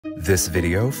This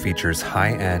video features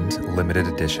high-end, limited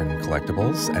edition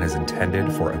collectibles and is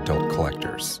intended for adult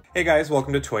collectors. Hey guys,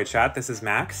 welcome to Toy Chat. This is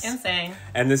Max. And Sang.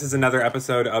 And this is another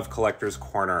episode of Collector's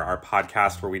Corner, our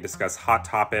podcast where we discuss hot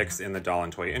topics in the doll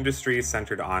and toy industry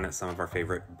centered on some of our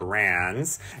favorite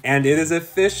brands. And it is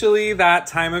officially that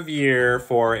time of year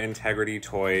for Integrity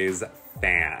Toys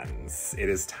fans. It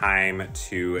is time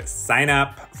to sign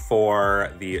up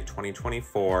for the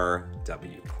 2024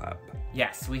 W Club.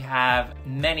 Yes, we have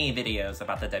many videos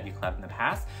about the W Club in the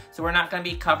past, so we're not going to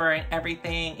be covering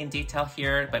everything in detail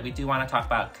here, but we do want to talk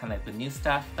about kind of the new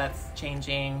stuff that's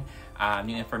changing,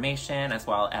 new information, as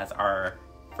well as our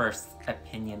first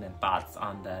opinion and thoughts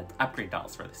on the upgrade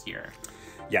dolls for this year.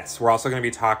 Yes, we're also going to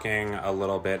be talking a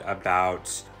little bit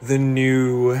about the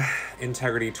new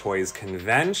Integrity Toys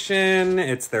convention.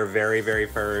 It's their very, very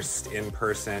first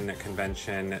in-person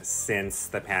convention since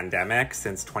the pandemic,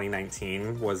 since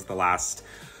 2019 was the last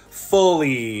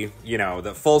fully,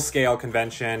 the full-scale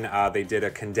convention. They did a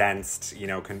condensed,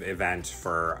 event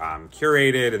for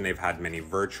curated, and they've had many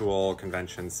virtual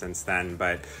conventions since then,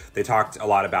 but they talked a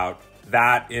lot about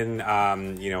that in,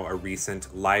 a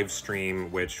recent live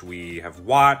stream, which we have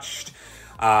watched.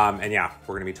 And yeah,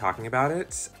 we're going to be talking about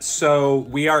it. So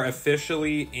we are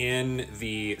officially in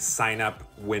the sign-up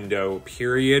window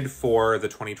period for the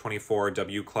 2024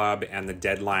 W Club, and the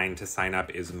deadline to sign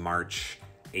up is March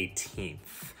 18th.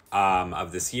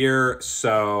 Of this year,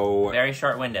 so very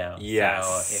short window.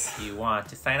 Yes. So if you want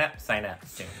to sign up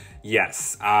soon.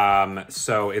 Yes.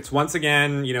 So it's once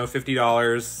again,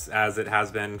 $50 as it has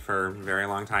been for a very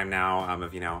long time now.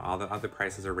 All the other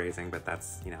prices are raising, but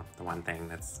that's, the one thing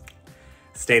that's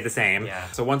stayed the same.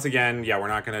 Yeah. So once again, we're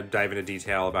not going to dive into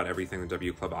detail about everything the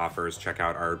W Club offers. Check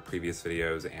out our previous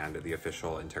videos and the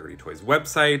official Integrity Toys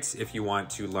website if you want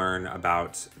to learn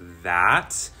about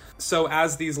that. So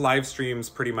as these live streams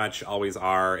pretty much always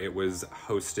are, it was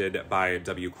hosted by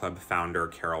W Club founder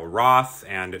Carol Roth,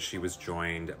 and she was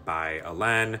joined by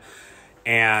Alen,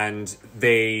 and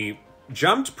they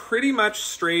jumped pretty much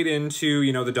straight into,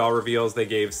 the doll reveals. They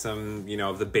gave some,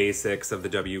 of the basics of the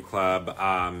W Club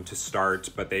to start,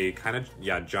 but they kind of,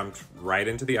 jumped right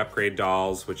into the upgrade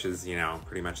dolls, which is,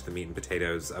 pretty much the meat and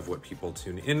potatoes of what people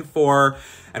tune in for.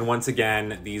 And once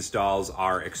again, these dolls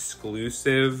are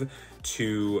exclusive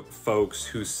to folks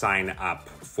who sign up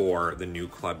for the new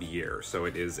club year. So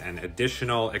it is an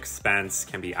additional expense,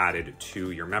 can be added to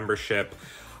your membership.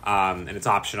 And it's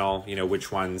optional,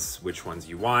 which ones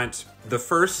you want. The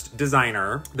first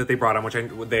designer that they brought on,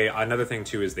 another thing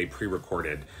too is they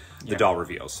pre-recorded the doll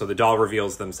reveals. So the doll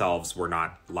reveals themselves were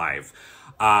not live.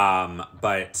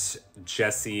 But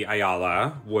Jesse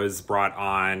Ayala was brought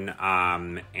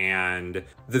on, and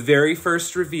the very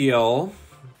first reveal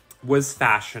was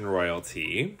fashion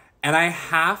royalty. And I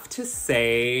have to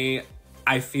say,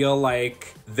 I feel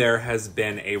like there has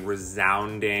been a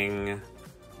resounding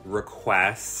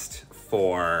request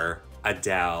for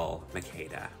Adele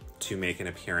Makeda to make an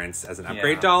appearance as an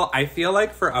upgrade doll. I feel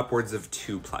like for upwards of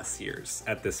 2+ years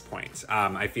at this point.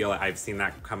 I feel like I've seen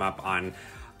that come up on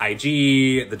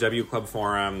IG, the W Club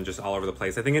forum, just all over the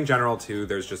place. I think in general too,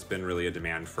 there's just been really a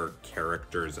demand for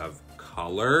characters of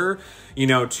color,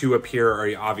 to appear,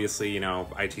 or obviously,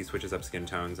 IT switches up skin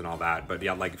tones and all that, but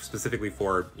specifically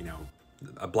for,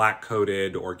 a black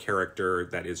coded or character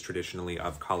that is traditionally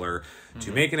of color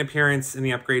to make an appearance in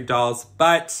the upgrade dolls.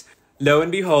 But lo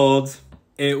and behold,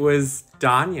 it was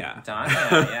Dania.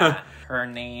 Yeah. Her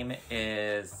name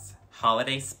is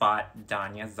Holiday Spot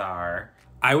Dania Zarr.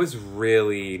 I was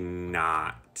really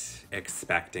not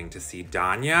expecting to see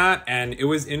Dania, and it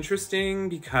was interesting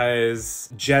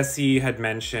because Jesse had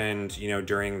mentioned,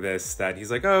 during this that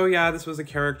he's like, oh yeah, this was a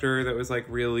character that was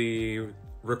really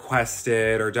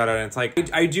requested or da-da, and it's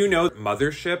like, I do know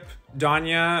Mothership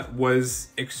Dania was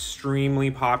extremely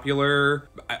popular.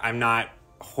 I'm not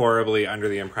horribly under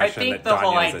the impression that I think the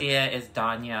whole idea is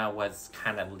Dania was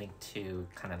kind of linked to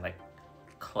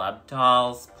club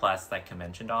dolls plus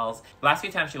convention dolls. The last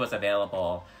few times she was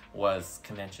available was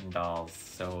convention dolls.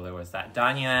 So there was that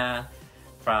Dania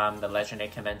from the Legendary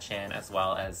Convention, as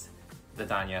well as the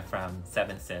Dania from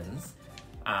Seven Sins.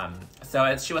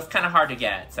 So she was kind of hard to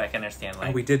get, so I can understand.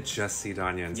 We did just see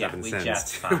Dania in Seven Sins. Just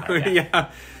saw her,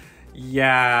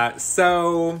 yeah.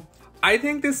 So I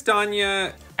think this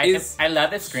Dania is I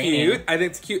love the screening. Cute. I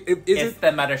think it's cute. It's the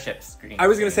Mothership screening. I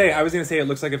was gonna say it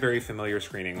looks like a very familiar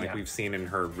screening, we've seen in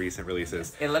her recent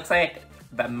releases. It looks like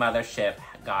the Mothership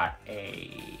got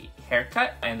a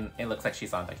haircut, and it looks like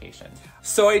she's on vacation.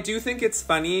 So I do think it's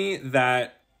funny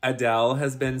that Adele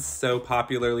has been so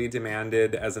popularly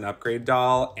demanded as an upgrade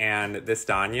doll, and this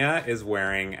Dania is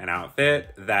wearing an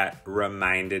outfit that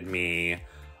reminded me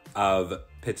of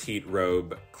Petite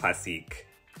Robe Classique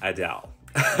Adele.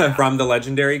 From the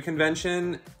Legendary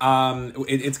convention.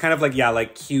 It's kind of like, yeah,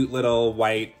 like cute little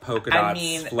white polka dots,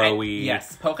 flowy.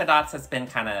 Yes, polka dots has been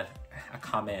kind of a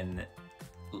common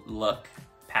look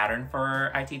pattern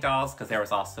for IT dolls, because there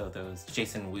was also those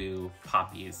Jason Wu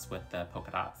poppies with the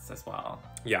polka dots as well.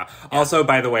 Yeah. Also,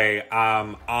 by the way,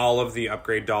 all of the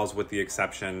upgrade dolls, with the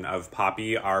exception of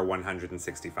Poppy, are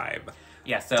 $165.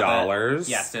 Yeah, so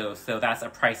dollars. So that's a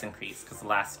price increase, because the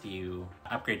last few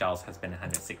upgrade dolls has been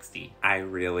 $160. I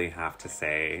really have to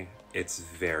say, it's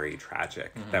very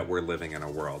tragic that we're living in a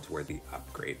world where the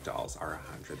upgrade dolls are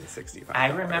 $165.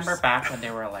 I remember back when they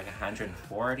were like $140,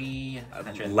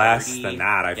 $130. Less than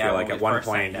that, I feel like at one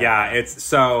point. Yeah, it's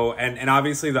so, and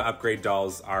obviously the upgrade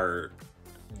dolls are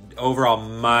overall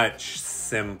much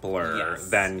simpler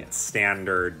than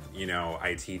standard,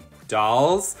 IT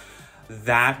dolls.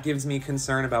 That gives me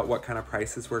concern about what kind of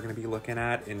prices we're going to be looking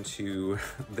at into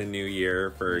the new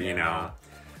year for,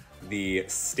 the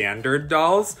standard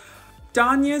dolls.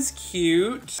 Dania's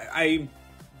cute. I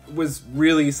was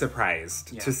really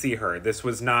surprised to see her. This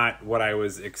was not what I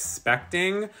was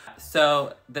expecting.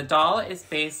 So the doll is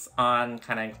based on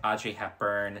kind of Audrey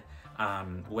Hepburn,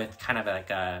 with kind of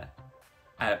like a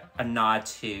nod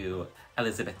to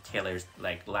Elizabeth Taylor's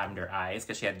like lavender eyes,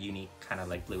 because she had unique kind of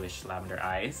like bluish lavender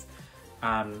eyes.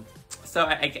 So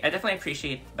I definitely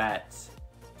appreciate that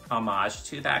homage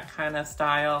to that kind of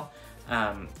style.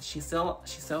 She's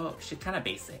kind of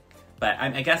basic, but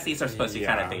I guess these are supposed to be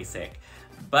kind of basic.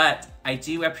 But I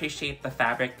do appreciate the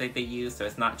fabric that they use, so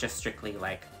it's not just strictly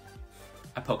like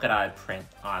a polka dot print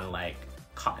on like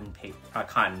cotton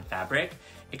fabric.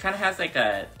 It kind of has like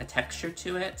a texture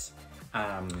to it.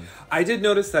 I did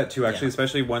notice that too, actually,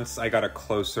 especially once I got a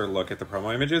closer look at the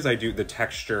promo images. The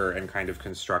texture and kind of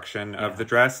construction of the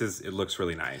dress it looks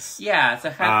really nice. Yeah, so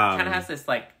it kind of has this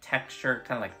like texture,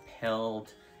 kind of like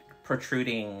pilled,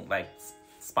 protruding, like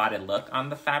spotted look on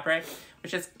the fabric,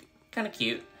 which is kind of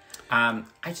cute. I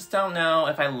just don't know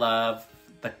if I love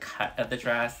the cut of the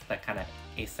dress, that kind of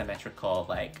asymmetrical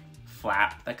like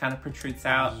flap that kind of protrudes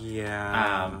out.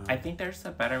 Yeah. I think there's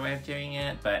a better way of doing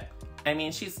it, but I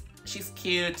mean, she's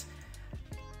cute.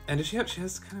 And does she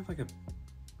has kind of like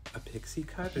a pixie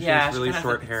cut? Does Yeah, she has really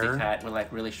short hair? Pixie cut with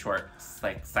like really short,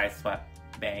 like side swept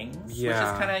bangs, which is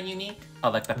Yeah. kind of unique. Oh,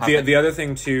 like the The other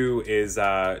thing too is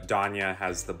Dania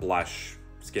has the blush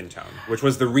skin tone, which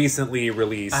was the recently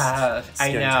released I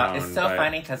skin know, tone. it's so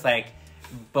funny because like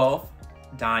both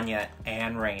Dania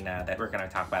and Rayna, that we're going to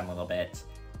talk about in a little bit,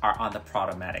 are on the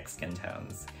problematic skin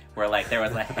tones, where like there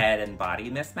was a head and body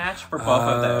mismatch for both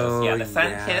of those. Yeah, the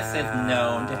Sun Kiss is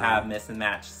known to have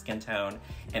mismatched skin tone,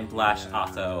 and Blush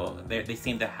also, they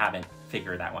seem to haven't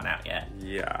figured that one out yet.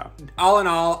 Yeah. All in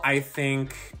all, I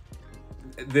think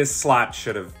this slot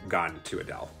should have gone to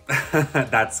Adele.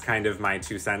 That's kind of my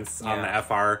 2 cents on the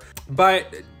FR.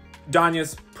 But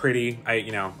Dania's pretty.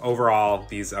 Overall,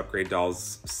 these upgrade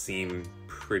dolls seem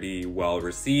pretty well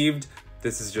received.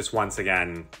 This is just, once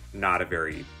again, not a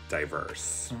very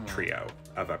diverse trio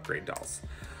of upgrade dolls.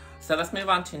 So let's move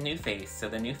on to New Face. So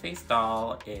the New Face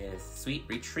doll is Sweet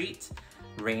Retreat,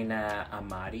 Rayna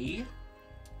Ahmadi.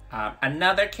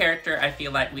 Another character I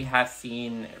feel like we have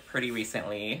seen pretty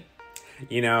recently.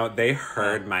 They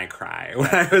heard my cry when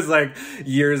I was like,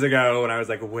 years ago, when I was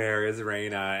like, where is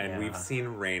Rayna? And we've seen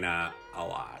Rayna a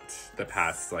lot the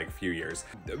past like few years.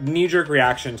 Knee-jerk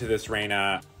reaction to this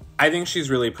Rayna. I think she's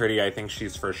really pretty. I think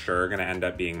she's for sure going to end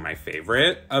up being my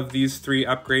favorite of these 3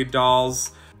 upgrade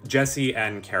dolls. Jessie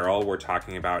and Carol were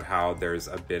talking about how there's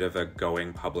a bit of a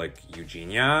Going Public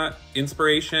Eugenia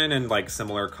inspiration and like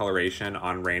similar coloration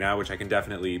on Rayna, which I can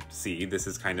definitely see. This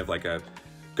is kind of like a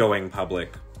Going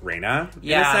Public Rayna,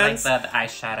 in a sense. Like the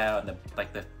eyeshadow and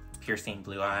the piercing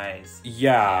blue eyes.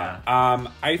 Yeah.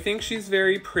 I think she's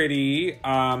very pretty.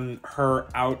 Her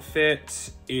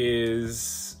outfit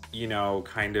is,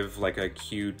 kind of like a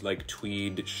cute, like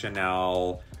tweed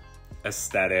Chanel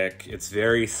aesthetic. It's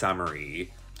very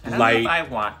summery. I don't know if I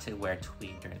want to wear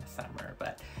tweed during the summer,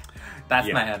 but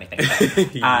that's my only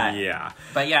thing. Yeah.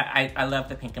 But yeah, I love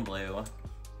the pink and blue.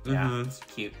 Yeah, it's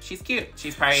cute. She's cute.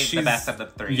 She's probably the best of the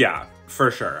 3. Yeah, for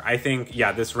sure. I think,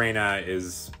 this Rayna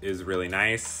is really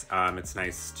nice. It's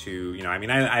nice to,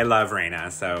 I love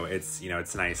Rayna, so it's,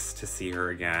 it's nice to see her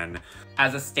again.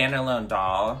 As a standalone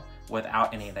doll,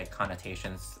 without any like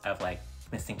connotations of like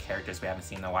missing characters we haven't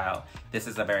seen in a while, this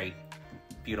is a very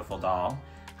beautiful doll.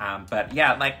 But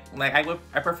yeah,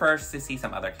 I prefer to see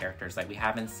some other characters. Like we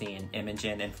haven't seen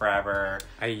Imogen in forever.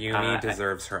 Ayumi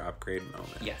deserves her upgrade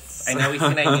moment. Yes, I know we've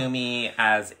seen Ayumi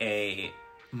as a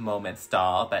moments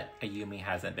doll, but Ayumi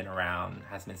hasn't been around,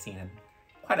 hasn't been seen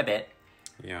quite a bit.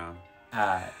 Yeah.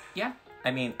 Yeah. I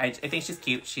mean, I think she's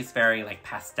cute. She's very, like,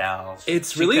 pastel.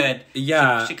 It's really,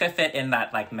 yeah. She could fit in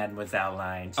that, like, Mademoiselle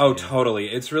line, too. Oh, totally.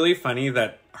 It's really funny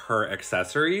that her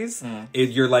accessories,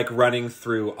 you're, like, running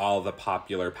through all the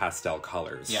popular pastel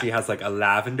colors. Yeah. She has, like, a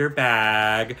lavender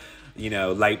bag, you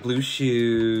know, light blue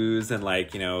shoes, and,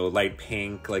 like, you know, light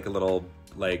pink, like, a little,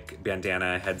 like,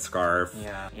 bandana headscarf.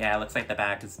 Yeah. Yeah, it looks like the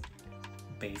bag is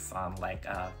based on, like,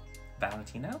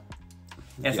 Valentino.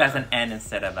 It has an N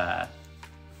instead of a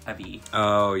V.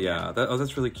 Oh, yeah.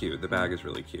 That's really cute. The bag is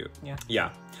really cute. Yeah.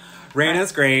 Yeah.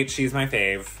 Rayna's great. She's my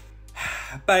fave.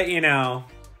 But, you know,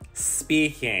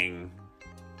 speaking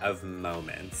of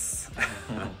moments,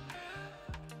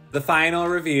 the final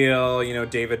reveal, you know,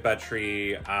 David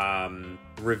Buttry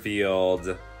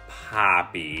revealed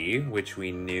Poppy, which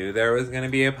we knew there was going to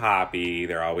be a Poppy.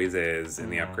 There always is in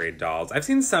the upgrade dolls. I've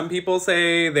seen some people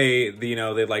say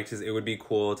they'd like to, it would be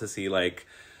cool to see, like,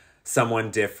 someone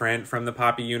different from the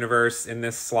Poppy universe in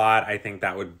this slot. I think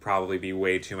that would probably be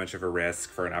way too much of a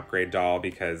risk for an upgrade doll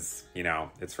because, you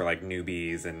know, it's for, like,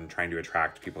 newbies and trying to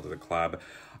attract people to the club.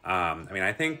 I mean,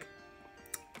 I think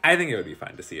it would be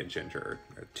fun to see a Ginger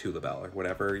or Tulabelle or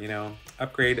whatever, you know,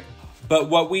 upgrade. But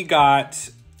what we got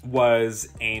was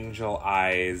Angel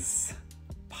Eyes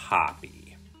Poppy.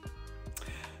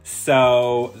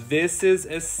 So this is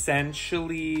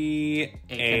essentially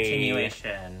a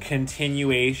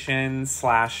continuation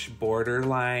 /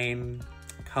 borderline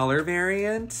color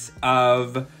variant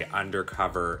of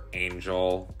Undercover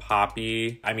Angel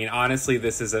Poppy. I mean, honestly,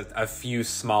 this is a few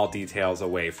small details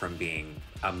away from being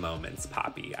a Moments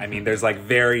Poppy. I mean, there's, like,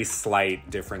 very slight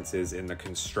differences in the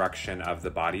construction of the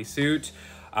bodysuit.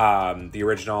 The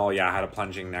original, had a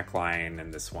plunging neckline,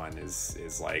 and this one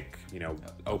is like, you know,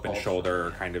 open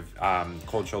shoulder, kind of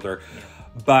cold shoulder. Yeah.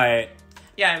 But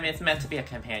yeah, I mean, it's meant to be a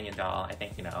companion doll. I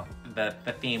think, you know, the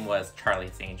theme was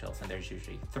Charlie's Angels, and there's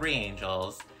usually 3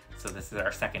 angels. So this is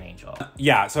our second angel.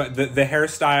 Yeah, so the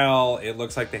hairstyle, it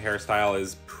looks like the hairstyle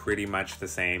is pretty much the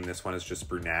same. This one is just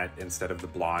brunette instead of the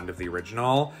blonde of the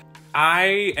original.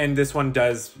 And this one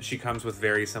she comes with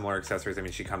very similar accessories. I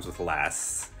mean, she comes with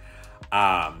less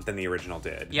than the original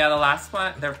did. Yeah, the last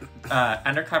one, the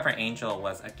Undercover Angel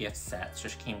was a gift set. So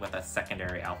she came with a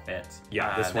secondary outfit.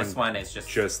 Yeah, this one is just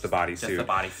the bodysuit. Just the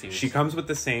bodysuit. She comes with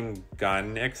the same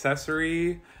gun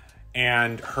accessory,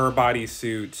 and her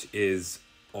bodysuit is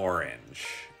orange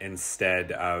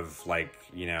instead of, like,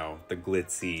 you know, the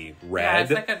glitzy red. Yeah,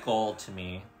 it's like a gold to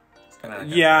me.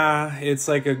 It's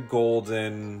like a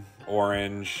golden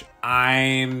orange.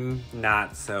 I'm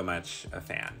not so much a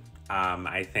fan.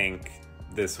 I think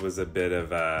this was a bit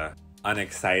of a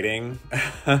unexciting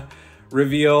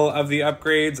reveal of the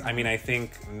upgrades. I mean, I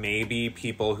think maybe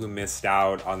people who missed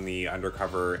out on the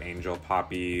Undercover Angel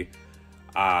Poppy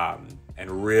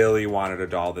and really wanted a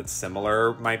doll that's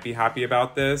similar might be happy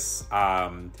about this.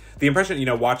 The impression, you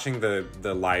know, watching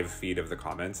the live feed of the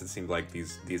comments, it seemed like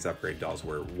these upgrade dolls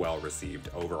were well received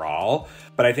overall.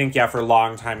 But I think, for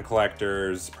longtime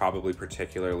collectors, probably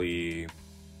particularly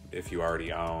if you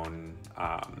already own,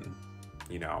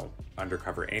 you know,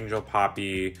 Undercover Angel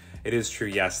Poppy. It is true,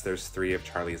 yes, there's 3 of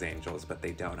Charlie's Angels, but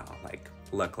they don't all, like,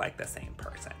 look like the same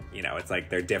person. You know, it's like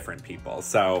they're different people.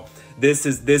 So this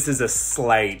is a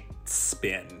slight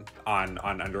spin on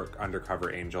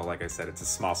Undercover Angel. Like I said, it's a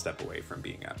small step away from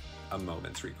being a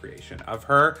Moments recreation of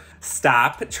her.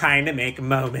 Stop trying to make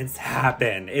Moments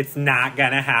happen. It's not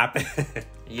gonna happen.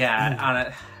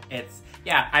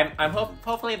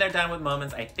 Hopefully they're done with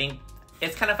Moments. I think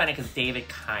it's kind of funny because David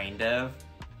kind of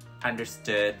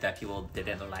understood that people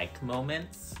didn't like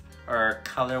Moments or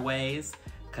colorways,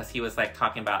 because he was, like,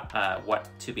 talking about what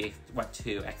to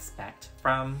expect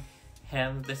from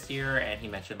him this year, and he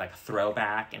mentioned, like,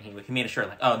 throwback, and he made sure,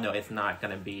 like, oh no, it's not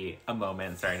gonna be a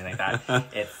Moments or anything like that.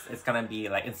 it's gonna be,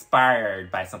 like,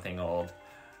 inspired by something old.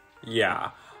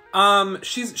 Yeah.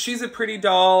 She's a pretty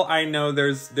doll. I know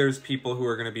there's people who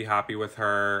are going to be happy with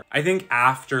her. I think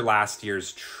after last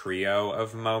year's trio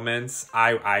of Moments,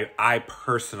 I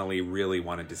personally really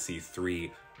wanted to see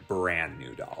 3 brand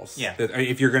new dolls. Yeah.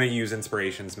 If you're going to use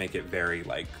inspirations, make it very,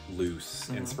 like, loose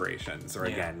inspirations, or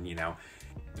again, you know,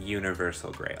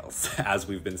 universal grails, as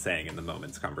we've been saying in the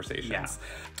Moments conversations. Yeah.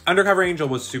 Undercover Angel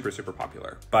was super, super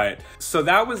popular. But so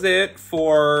that was it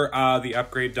for the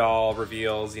upgrade doll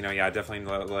reveals. You know, definitely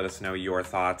let us know your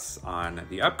thoughts on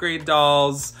the upgrade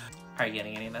dolls. Are you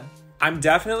getting any of them? I'm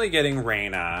definitely getting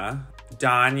Rayna.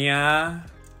 Dania,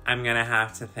 I'm gonna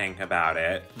have to think about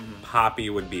it. Poppy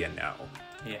would be a no.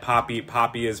 Yeah.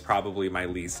 Poppy is probably my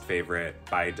least favorite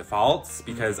by default,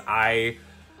 because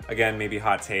again, maybe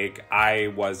hot take, I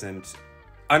wasn't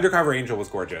Undercover Angel was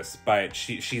gorgeous, but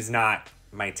she's not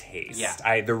my taste.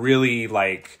 Yeah. The really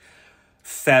like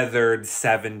feathered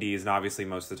 70s, and obviously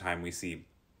most of the time we see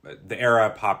the era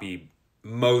Poppy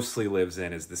mostly lives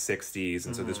in is the 60s,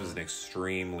 and so this was an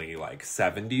extremely like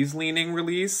 70s leaning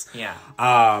release. Yeah.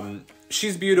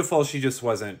 She's beautiful, she just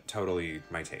wasn't totally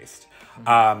my taste.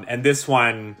 And this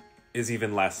one is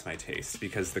even less my taste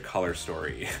because the color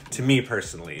story, to me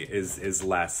personally, is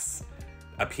less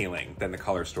appealing than the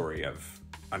color story of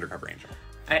Undercover Angel.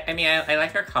 I mean, I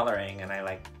like her coloring, and I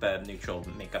like the neutral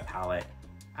makeup palette.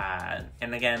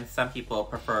 And again, some people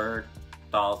prefer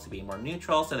dolls to be more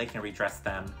neutral so they can redress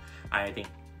them. I think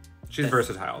she's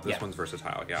versatile. This one's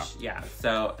versatile, yeah. Yeah,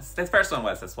 so this first one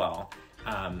was as well.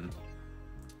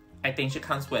 I think she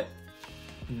comes with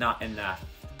not enough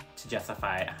to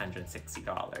justify $160.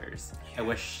 Yeah. I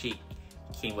wish she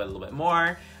came with a little bit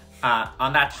more.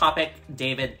 On that topic,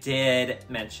 David did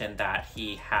mention that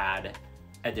he had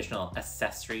additional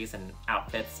accessories and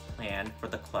outfits planned for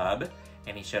the club,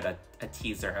 and he showed a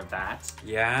teaser of that.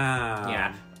 Yeah.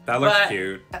 Yeah. That looks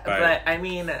cute. But I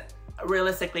mean,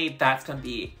 realistically, that's going to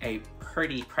be a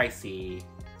pretty pricey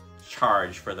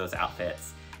charge for those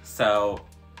outfits. So,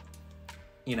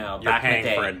 you know, you're back in the paying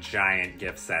day, for a giant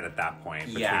gift set at that point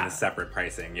between the separate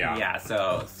pricing. Yeah. Yeah.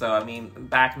 So I mean,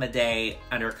 back in the day,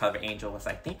 Undercover Angel was,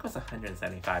 I think, was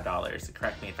 $175.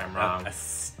 Correct me if I'm wrong. A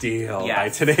steal by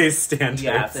today's standards.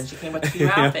 Yes, and she came with 2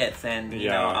 outfits and you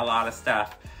know, a lot of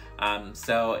stuff.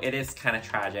 So it is kind of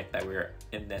tragic that we're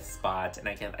in this spot, and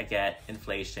I get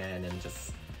inflation and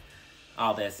just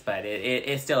all this, but it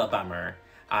is still a bummer.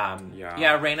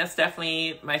 Rayna's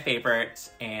definitely my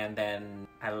favorite, and then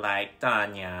I like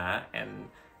Dania, and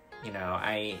you know,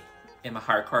 I am a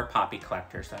hardcore Poppy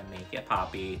collector, so I may get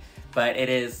Poppy, but it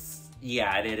is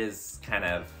kind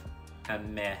of a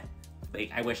meh.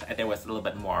 Like, I wish there was a little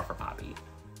bit more for Poppy.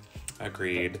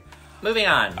 Agreed. Moving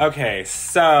on. Okay,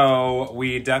 so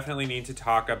we definitely need to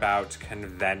talk about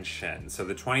convention. So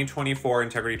the 2024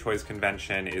 Integrity Toys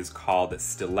Convention is called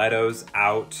Stilettos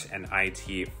Out, an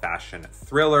IT fashion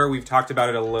thriller. We've talked about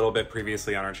it a little bit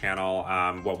previously on our channel,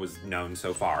 what was known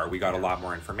so far. We got a lot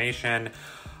more information.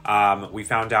 We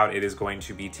found out it is going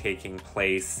to be taking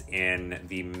place in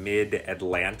the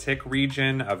mid-Atlantic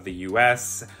region of the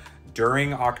US.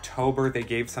 During October, they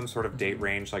gave some sort of date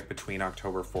range, like between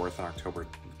October 4th and October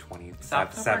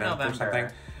 27th or something.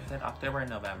 Is it October or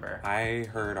November? I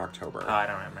heard October. Oh, I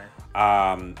don't remember.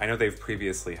 I know they've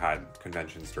previously had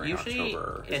conventions during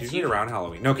October. It's usually around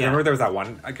Halloween. No, because remember there was that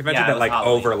one convention that like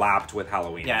Halloween. Overlapped with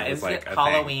Halloween. Yeah, it was like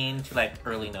Halloween to like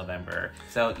early November.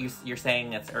 So you're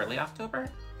saying it's early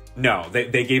October? No,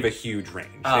 they gave a huge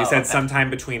range. They said sometime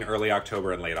between early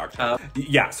October and late October.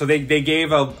 Yeah, so they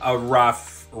gave a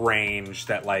rough range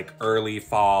that like early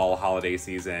fall holiday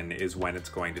season is when it's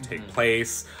going to take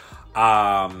place.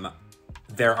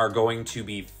 There are going to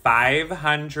be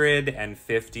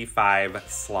 555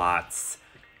 slots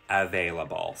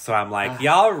available. So I'm like,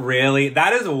 y'all really,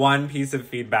 that is one piece of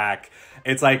feedback.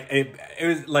 It's like, it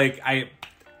was like, I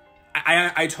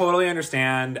totally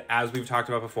understand, as we've talked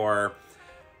about before,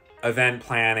 event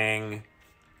planning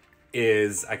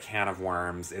is a can of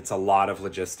worms. It's a lot of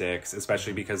logistics,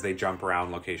 especially because they jump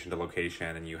around location to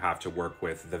location and you have to work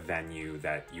with the venue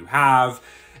that you have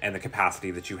and the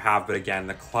capacity that you have. But again,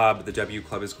 the W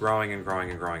Club is growing and growing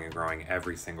and growing and growing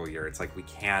every single year. It's like we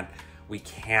can't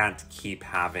keep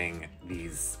having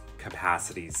these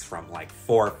capacities from like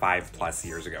 4 or 5 plus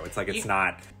years ago. It's like it's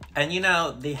not. And you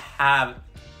know, they have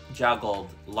juggled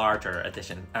larger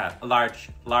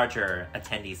attendee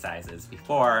sizes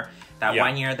before. That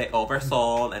one year they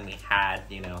oversold and we had,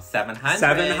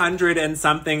 700 and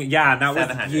something. Yeah,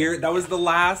 that was the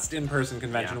last in-person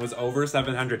convention was over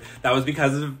 700. That was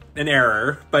because of an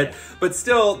error, but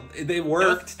still they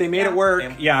worked. They made it work.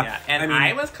 And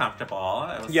I was comfortable.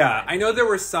 I know there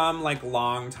were some like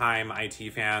long-time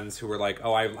IT fans who were like,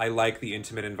 "Oh, I like the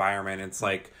intimate environment." It's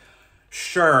like,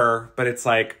 sure, but it's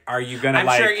like, are you gonna I'm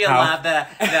sure you love the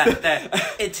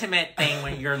intimate thing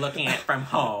when you're looking at it from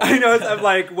home. I know, it's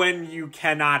like when you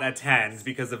cannot attend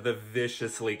because of the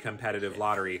viciously competitive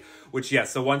lottery, which,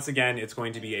 yes, so once again, it's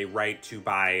going to be a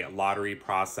right-to-buy lottery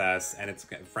process, and it's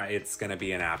gonna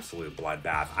be an absolute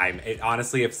bloodbath.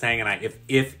 Honestly, if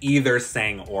either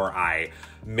Sang or I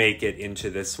make it into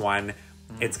this one,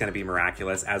 it's going to be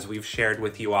miraculous. As we've shared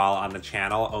with you all on the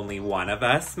channel, only one of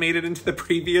us made it into the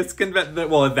previous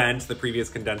the previous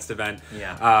condensed event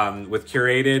with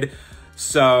Curated.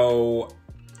 So,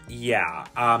 yeah.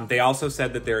 They also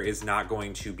said that there is not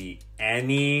going to be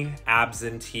any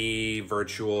absentee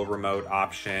virtual remote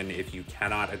option. If you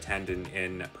cannot attend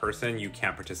in person, you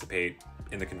can't participate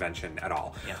in the convention at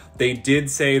all. Yeah. They did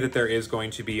say that there is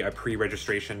going to be a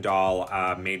pre-registration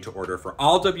doll made to order for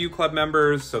all W Club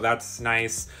members, so that's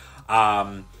nice.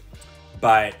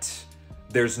 But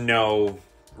there's no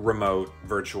remote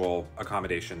virtual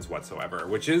accommodations whatsoever,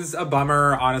 which is a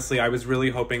bummer. Honestly, I was really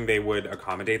hoping they would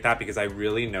accommodate that, because I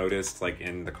really noticed, like,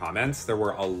 in the comments, there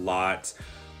were a lot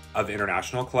of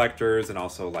international collectors and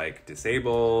also like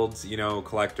disabled, you know,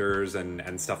 collectors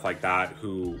and stuff like that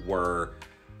who were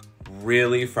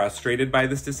really frustrated by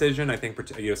this decision. I think,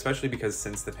 you know, especially because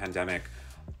since the pandemic,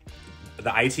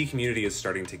 the IT community is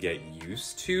starting to get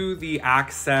used to the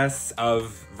access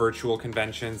of virtual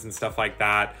conventions and stuff like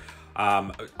that.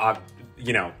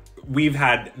 You know, we've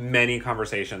had many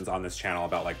conversations on this channel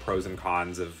about like pros and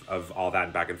cons of all that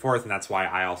and back and forth. And that's why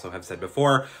I also have said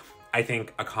before, I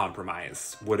think a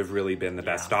compromise would have really been the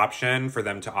best option for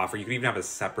them to offer. You could even have a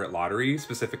separate lottery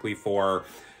specifically for,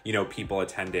 you know, people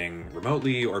attending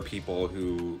remotely or people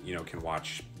who, you know, can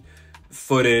watch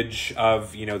footage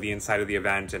of, you know, the inside of the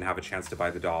event and have a chance to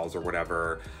buy the dolls or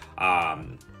whatever.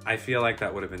 I feel like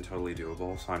that would have been totally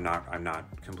doable. So I'm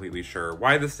not completely sure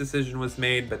why this decision was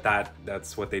made, but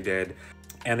that's what they did.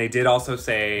 And they did also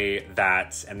say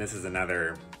that, and this is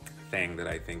another thing that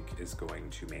I think is going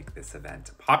to make this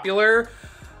event popular,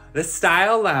 the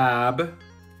Style Lab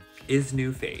is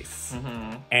new face.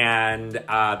 And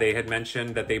they had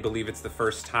mentioned that they believe it's the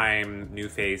first time new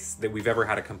face that we've ever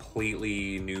had a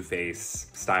completely new face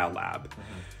Style Lab.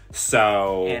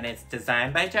 So, and it's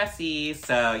designed by Jessie,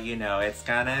 so you know it's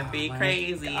gonna be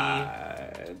crazy.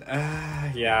 Yeah,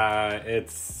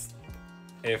 it's,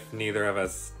 if neither of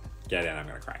us get in, I'm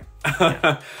gonna cry.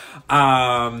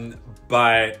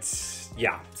 But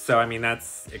yeah, so I mean,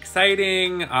 that's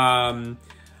exciting.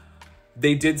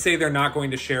 They did say they're not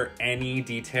going to share any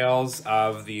details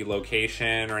of the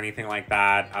location or anything like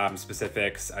that,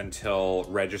 specifics, until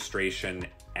registration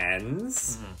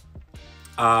ends.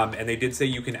 And they did say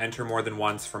you can enter more than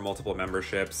once for multiple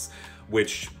memberships,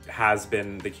 which has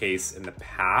been the case in the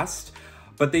past.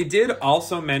 But they did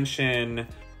also mention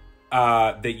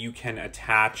that you can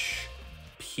attach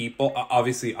people,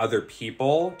 obviously other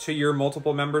people, to your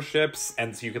multiple memberships.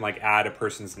 And so you can like add a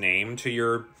person's name to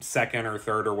your second or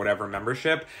third or whatever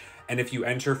membership. And if you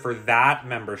enter for that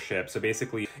membership, so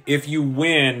basically if you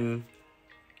win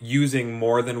using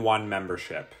more than one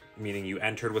membership, meaning you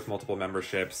entered with multiple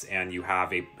memberships and you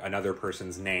have another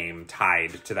person's name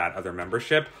tied to that other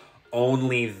membership,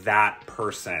 only that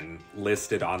person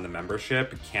listed on the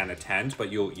membership can attend,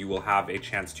 but you will have a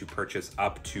chance to purchase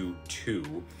up to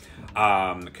 2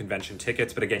 convention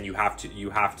tickets. But again, you have to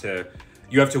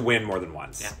win more than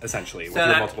once, essentially, with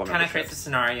your multiple memberships. So that kind of creates a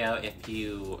scenario if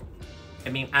you, I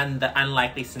mean, and the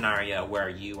unlikely scenario where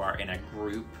you are in a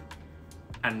group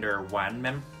under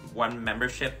one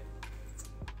membership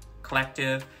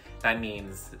collective, that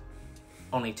means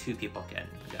only 2 people can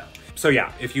go. So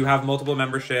yeah, if you have multiple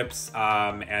memberships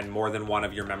and more than one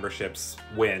of your memberships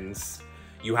wins,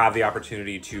 you have the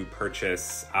opportunity to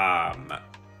purchase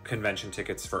convention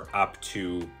tickets for up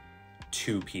to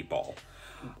 2 people.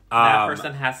 That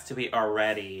person has to be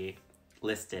already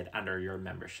listed under your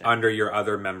membership. Under your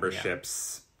other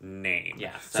membership's name.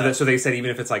 Yeah. So they said even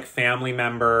if it's like family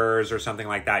members or something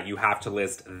like that, you have to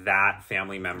list that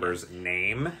family member's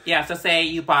name. Yeah, so say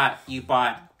you bought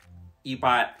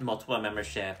multiple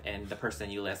membership and the person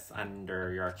you list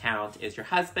under your account is your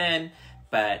husband,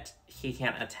 but he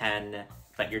can't attend,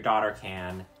 but your daughter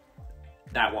can.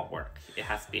 That won't work. It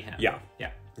has to be him.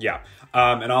 Yeah.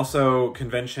 And also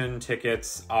convention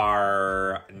tickets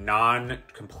are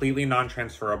completely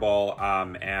non-transferable,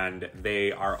 and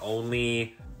they are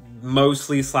only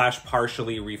mostly /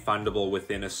 partially refundable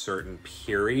within a certain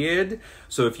period.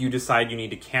 So if you decide you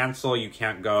need to cancel, you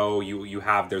can't go,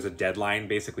 there's a deadline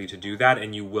basically to do that,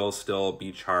 and you will still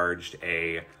be charged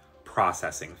a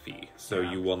processing fee. So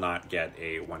you will not get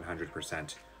a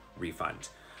 100% refund.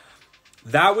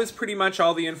 That was pretty much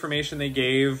all the information they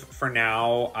gave for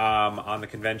now on the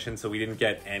convention. So we didn't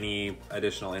get any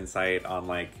additional insight on,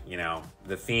 like, you know,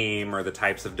 the theme or the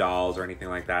types of dolls or anything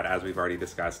like that. As we've already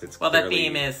discussed, it's clearly, the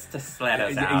theme is the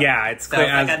Stilettos Out. Yeah, it's so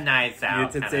it's like a Knives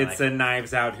Out. It's a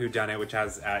Knives Out whodunit, which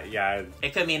has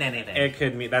it could mean anything. It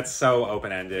could mean, that's so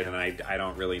open ended, and I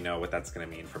don't really know what that's going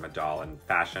to mean from a doll and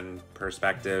fashion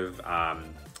perspective.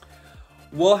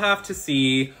 We'll have to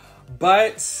see,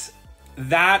 but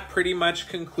that pretty much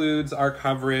concludes our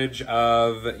coverage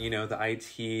of, you know, the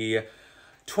IT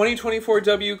 2024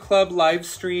 W Club live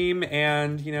stream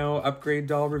and, you know, upgrade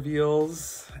doll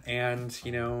reveals and,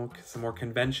 you know, some more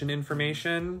convention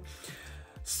information.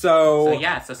 So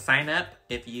yeah, so sign up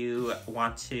if you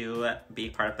want to be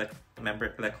part of the member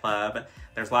of the club.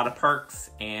 There's a lot of perks,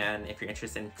 and if you're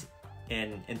interested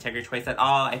in integrity toys at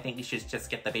all, I think you should just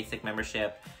get the basic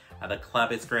membership. The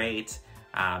club is great.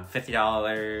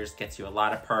 $50 gets you a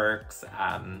lot of perks.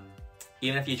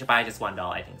 Even if you buy just $1,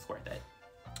 I think it's worth it.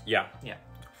 Yeah. Yeah.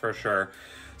 For sure.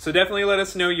 So definitely let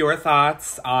us know your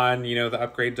thoughts on, you know, the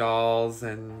upgrade dolls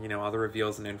and, you know, all the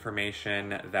reveals and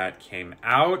information that came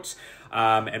out.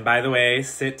 And by the way,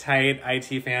 sit tight,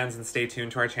 IT fans, and stay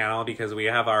tuned to our channel because we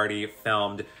have already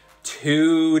filmed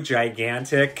 2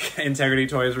 gigantic Integrity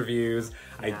Toys reviews.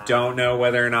 Yeah. I don't know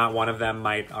whether or not one of them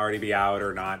might already be out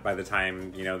or not by the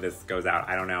time, you know, this goes out.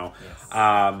 I don't know.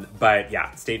 Yes. But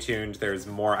yeah, stay tuned. There's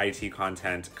more IT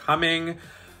content coming.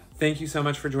 Thank you so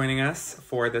much for joining us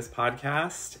for this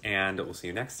podcast, and we'll see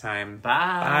you next time. Bye.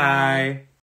 Bye.